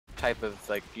type of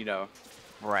like, you know.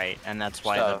 Right, and that's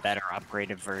why Stuff. the better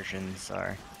upgraded versions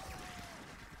are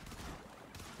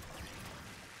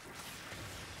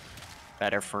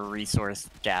better for resource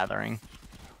gathering.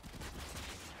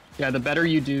 Yeah, the better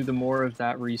you do, the more of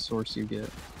that resource you get.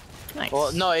 Nice.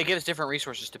 Well, no, it gives different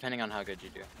resources depending on how good you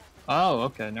do. Oh,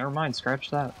 okay, never mind, scratch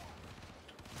that.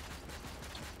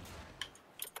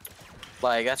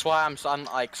 Like that's why I'm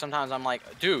like sometimes I'm like,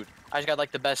 dude, I just got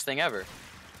like the best thing ever.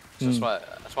 So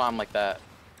that's why I'm like that.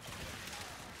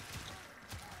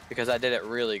 Because I did it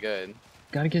really good.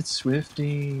 Gotta get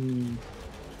Swifty.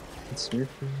 Get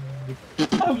Swifty.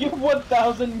 Oh, you're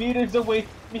 1,000 meters away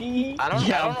from me. I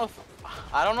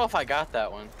don't know if I got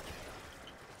that one.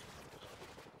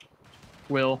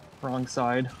 Will, wrong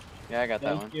side. Yeah, I got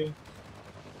that one. Thank you.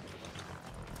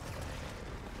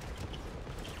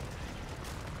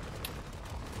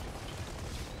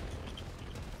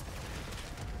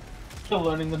 Still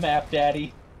learning the map,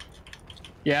 Daddy.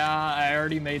 Yeah, I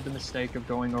already made the mistake of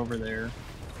going over there.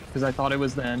 Because I thought it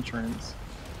was the entrance.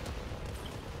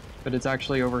 But it's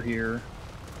actually over here.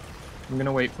 I'm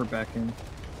gonna wait for Beckon.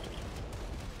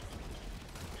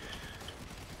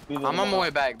 I'm on my way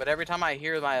back, but every time I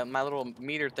hear my little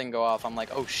meter thing go off, I'm like,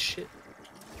 oh shit.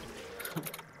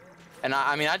 And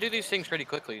I mean, I do these things pretty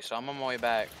quickly, so I'm on my way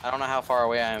back. I don't know how far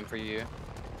away I am for you.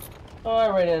 Oh, I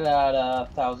rated it at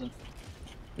 1,000.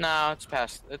 No, it's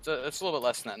past. It's a little bit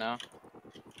less than that now.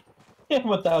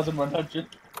 1,100.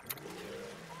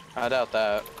 I doubt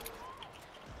that.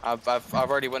 I've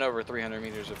already went over 300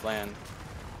 meters of land.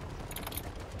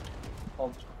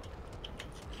 Oh,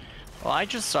 Well, I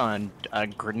just saw a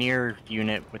Grenier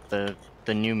unit with the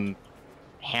new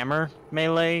hammer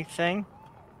melee thing.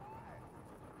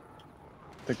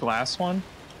 The glass one?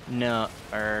 No,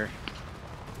 or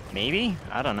maybe?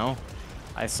 I don't know.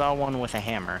 I saw one with a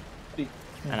hammer,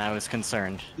 and I was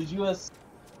concerned. did you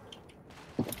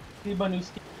see my new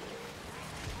skin?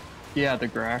 Yeah, the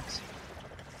Grax.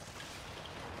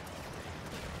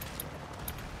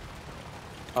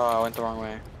 Oh, I went the wrong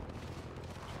way.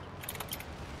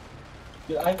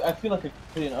 Dude, I feel like a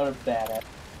complete and utter badass.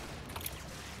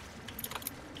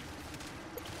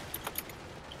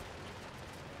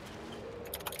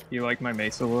 You like my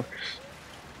Mesa look?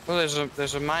 Well,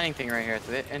 there's a mining thing right here at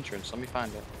the entrance. Let me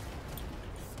find it.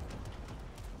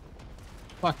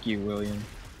 Fuck you, William.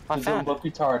 I You don't found it. look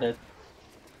retarded.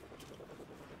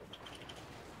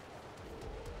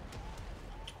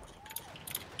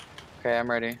 Okay, I'm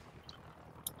ready.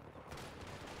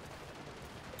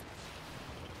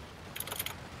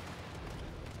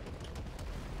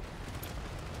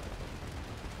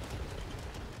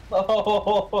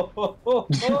 Oh,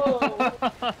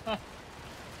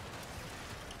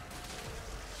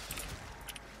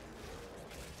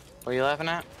 What are you laughing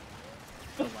at?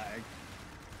 The lag.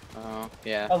 Oh,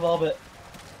 yeah. I love it.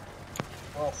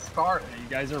 Well, Scar, you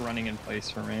guys are running in place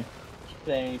for me.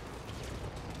 Same.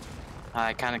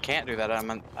 I kind of can't do that.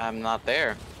 I'm not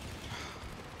there.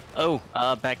 Oh,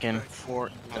 Beckon,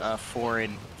 forward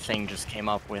thing just came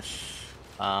up with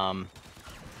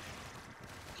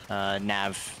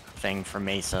nav thing for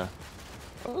Mesa.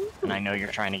 And I know you're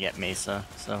trying to get Mesa,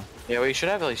 so. Yeah, well, you should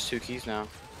have at least 2 keys now.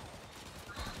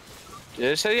 Did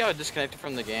it say you got disconnected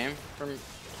from the game? No.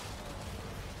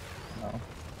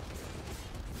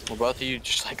 Well, both of you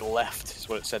just like left, is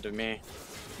what it said to me.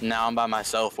 Now I'm by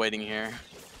myself waiting here.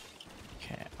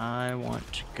 Okay, I want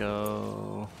to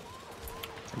go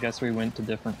I guess we went to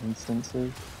different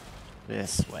instances.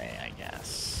 this way, I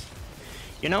guess.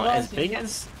 You know, Oh, I as see.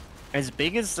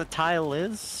 big as the tile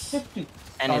is, 50.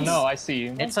 and Oh it's, no, I see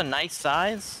you. it's a nice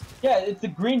size. Yeah, it's the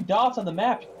green dots on the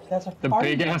map. That's a The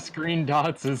party big map. ass green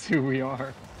dots is who we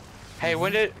are. Hey,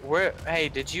 hey,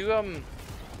 did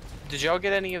y'all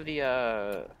get any of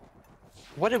the,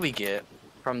 what did we get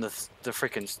from the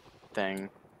freaking thing?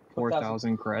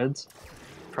 4,000 creds.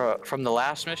 From the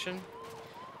last mission?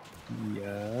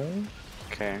 Yeah.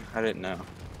 Okay, I didn't know.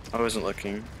 I wasn't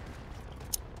looking.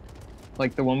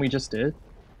 Like the one we just did?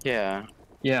 Yeah,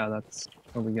 Yeah, that's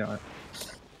what we got.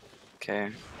 okay.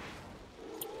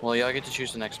 Well, y'all get to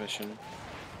choose the next mission.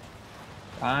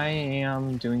 I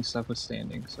am doing stuff with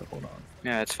standing, so hold on.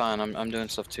 Yeah, it's fine. I'm doing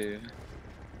stuff too.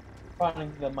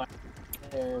 Finding the mine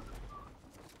there.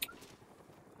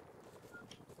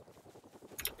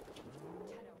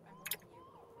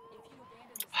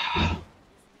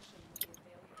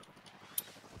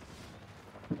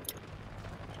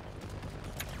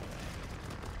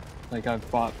 Like I've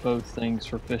bought both things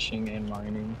for fishing and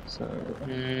mining, so I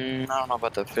don't know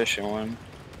about the fishing one.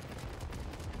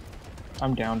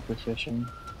 I'm down for fishing.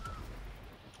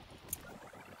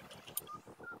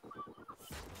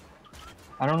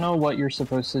 I don't know what you're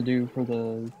supposed to do for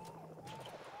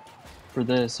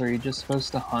this. Are you just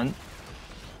supposed to hunt?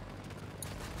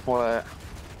 What?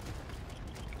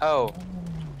 Oh,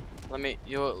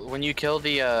 when you kill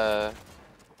the you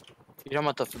talking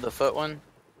about the foot one?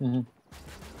 Mhm.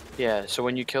 Yeah. So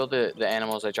when you kill the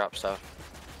animals, they drop stuff.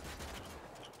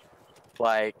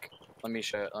 Like, let me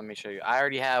show you. I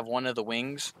already have one of the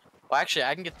wings. Well, actually,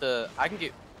 I can get the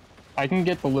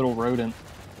little rodent.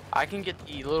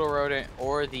 little rodent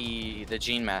or the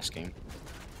gene masking.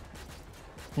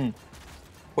 Hmm.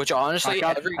 Which honestly,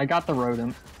 I got the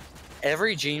rodent.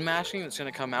 every gene masking that's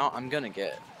gonna come out, I'm gonna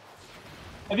get.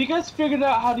 Have you guys figured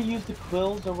out how to use the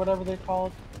quills or whatever they're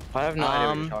called? I have no idea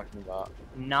what you're talking about.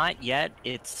 Not yet.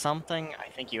 It's something I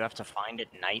think you have to find at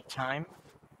nighttime.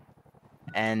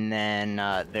 And then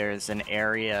there's an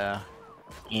area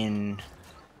in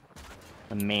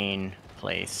the main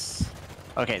place.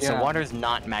 Okay, so Yeah. water's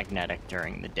not magnetic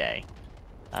during the day.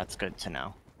 That's good to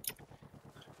know.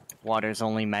 Water's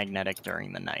only magnetic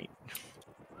during the night.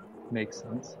 Makes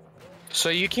sense. So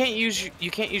you can't use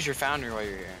your foundry while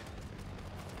you're here.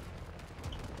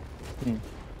 Hmm.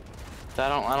 I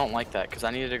don't like that because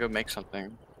I needed to go make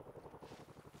something.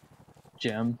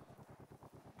 Gem.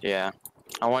 Yeah,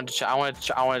 I wanted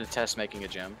to test making a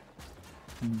gem.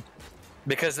 Hmm.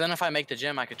 Because then if I make the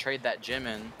gem, I could trade that gem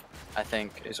in. I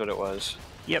think is what it was.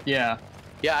 Yep. Yeah.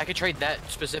 Yeah, I could trade that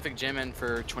specific gem in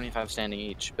for 25 standing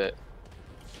each, but.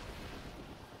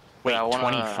 Wait, I wanna...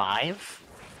 25?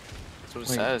 That's what it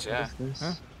Wait, says, what yeah. is this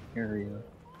Huh? area?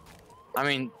 I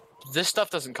mean, this stuff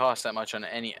doesn't cost that much on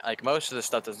any. Like most of this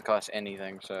stuff doesn't cost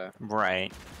anything, so.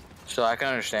 Right. So I can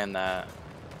understand that.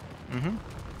 Mm-hmm.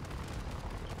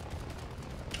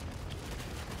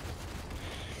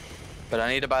 But I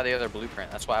need to buy the other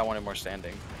blueprint. That's why I wanted more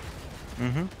standing.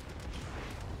 Mm-hmm.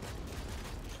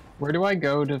 Where do I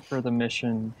go for the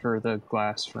mission for the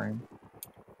glass frame?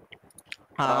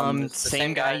 It's the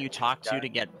Same guy you talked guy. to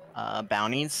get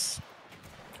bounties.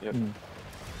 Yep. Hmm.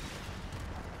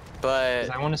 But 'Cause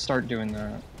I want to start doing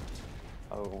that.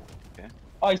 oh, okay.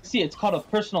 Oh, I see. It's called a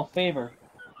personal favor.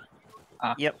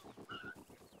 Yep.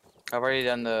 I've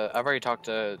already talked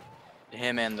to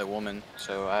him and the woman,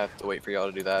 so I have to wait for y'all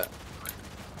to do that.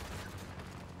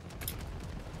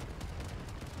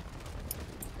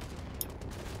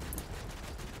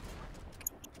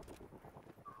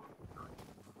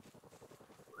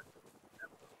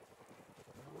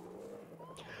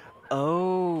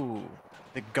 Oh,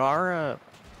 the Gara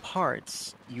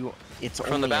parts. It's From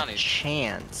the only a bounties.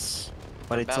 chance,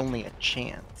 but it's only a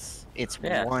chance. It's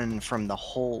Yeah. one from the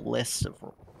whole list of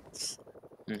rules.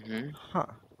 Mm-hmm. Huh.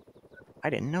 I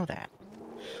didn't know that.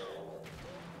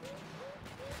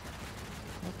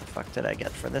 What the fuck did I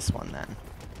get for this one then?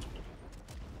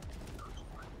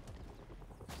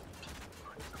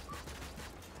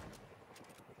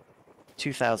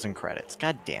 $2,000 credits.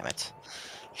 God damn it.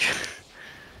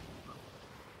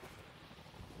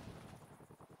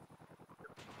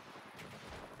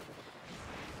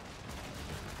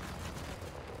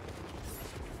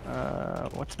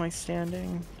 What's my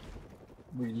standing?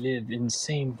 We live in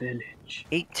same village.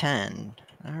 810.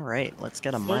 Alright, let's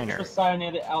get a miner. Search for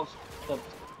cyanated out the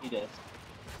disc.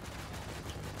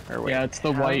 Or wait, Yeah, it's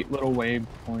the how- white little wave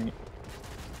point.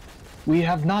 We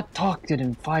have not talked it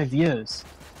in 5 years.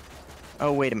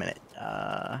 Oh, wait a minute.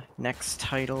 Next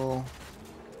title.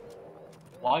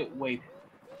 Lightweight.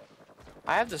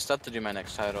 I have the stuff to do my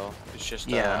next title. It's just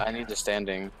Yeah. I need the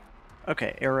standing.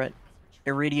 Okay,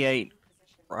 Irradiate,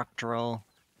 Rock Drill,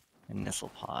 and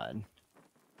Nisselpod.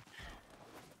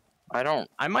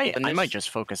 I might just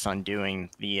focus on doing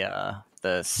the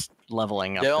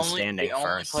leveling up the standing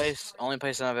first. Only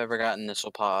place that I've ever gotten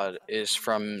Nisselpod is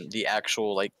from the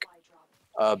actual like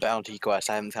bounty quest.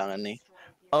 I haven't found any.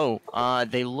 Oh,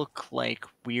 they look like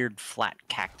weird flat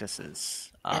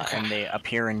cactuses, Okay. and they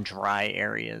appear in dry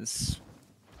areas.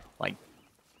 Like,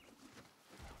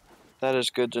 That is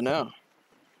good to know.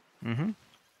 mm-hmm.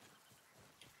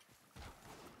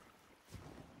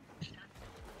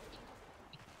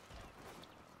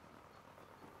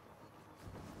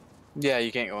 Yeah,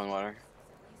 you can't go in water.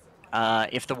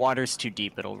 If the water's too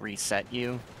deep, it'll reset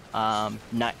you. And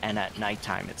at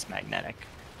nighttime, it's magnetic.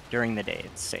 During the day,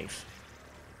 it's safe.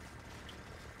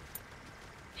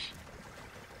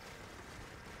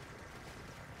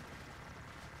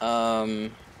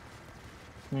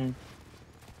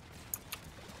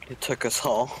 It took us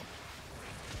all.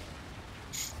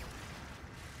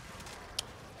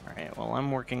 Alright, well,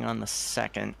 I'm working on the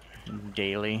second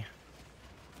daily.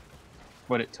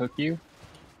 What it took you?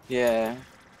 Yeah.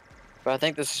 But I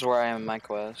think this is where I am in my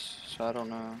quest, so I don't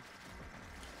know.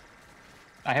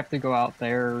 I have to go out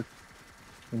there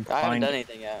And I haven't find done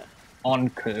anything yet.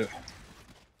 Anku.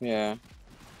 Yeah.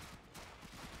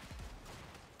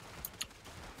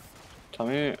 Tell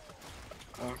me.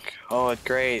 Okay. Oh,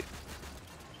 great.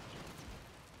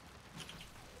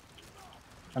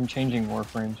 I'm changing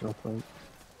warframes real quick.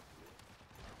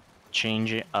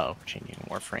 Changing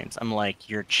warframes. I'm like,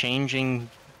 you're changing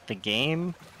the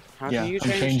game? How Yeah, do you I'm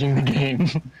change? changing the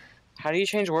game. How do you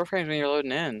change warframes when you're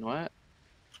loading in? What?